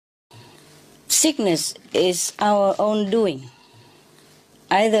Sickness is our own doing,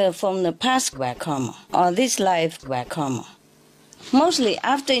 either from the past bad karma or this life bad karma. Mostly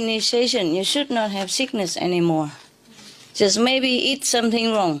after initiation, you should not have sickness anymore. Just maybe eat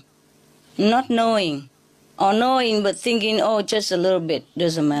something wrong, not knowing, or knowing but thinking, oh, just a little bit,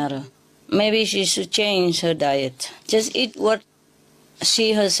 doesn't matter. Maybe she should change her diet. Just eat what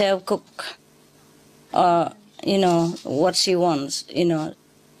she herself cook, or, what she wants,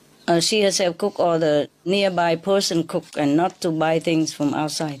 she herself cook or the nearby person cook, and not to buy things from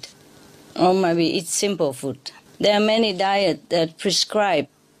outside. Or maybe eat simple food. There are many diets that prescribe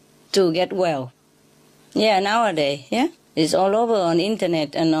to get well. Yeah, nowadays, it's all over on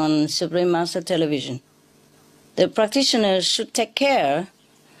internet and on Supreme Master Television. The practitioners should take care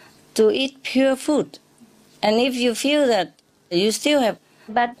to eat pure food. And if you feel that you still have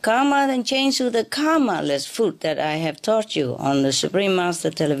bad karma, then change to the karma-less food that I have taught you on the Supreme Master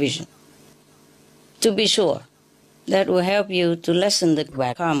Television. To be sure, that will help you to lessen the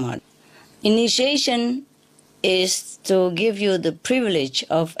bad karma. Initiation is to give you the privilege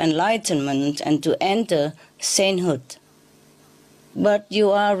of enlightenment and to enter sainthood. But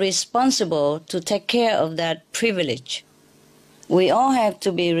you are responsible to take care of that privilege. We all have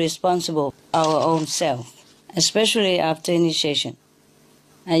to be responsible for our own self, especially after initiation.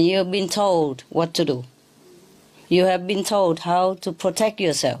 And you have been told what to do. You have been told how to protect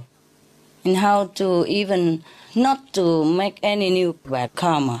yourself and how to even not to make any new bad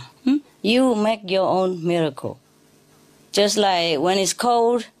karma. You make your own miracle. Just like when it's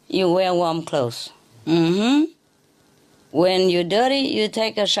cold, you wear warm clothes. When you're dirty, you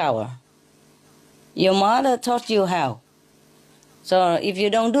take a shower. Your mother taught you how. So if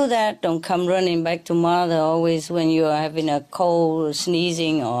you don't do that, don't come running back to mother always when you are having a cold,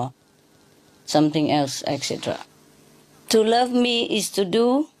 sneezing, or something else, etc. To love me is to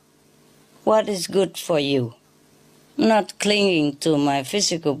do what is good for you, not clinging to my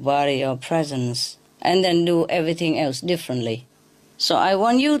physical body or presence, and then do everything else differently. So I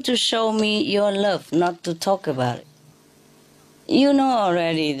want you to show me your love, not to talk about it. You know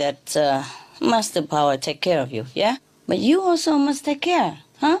already that Master Power take care of you, yeah? But you also must take care,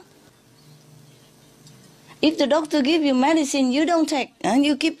 huh? If the doctor give you medicine, you don't take, and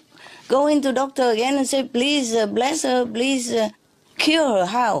you keep going to doctor again and say, please bless her, please cure her.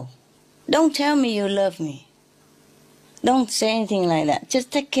 How? Don't tell me you love me. Don't say anything like that.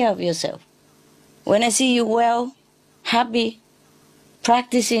 Just take care of yourself. When I see you well, happy,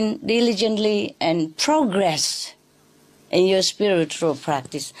 practicing diligently and progress in your spiritual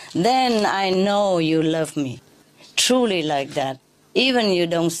practice, then I know you love me. Truly like that. Even you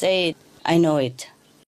don't say it, I know it.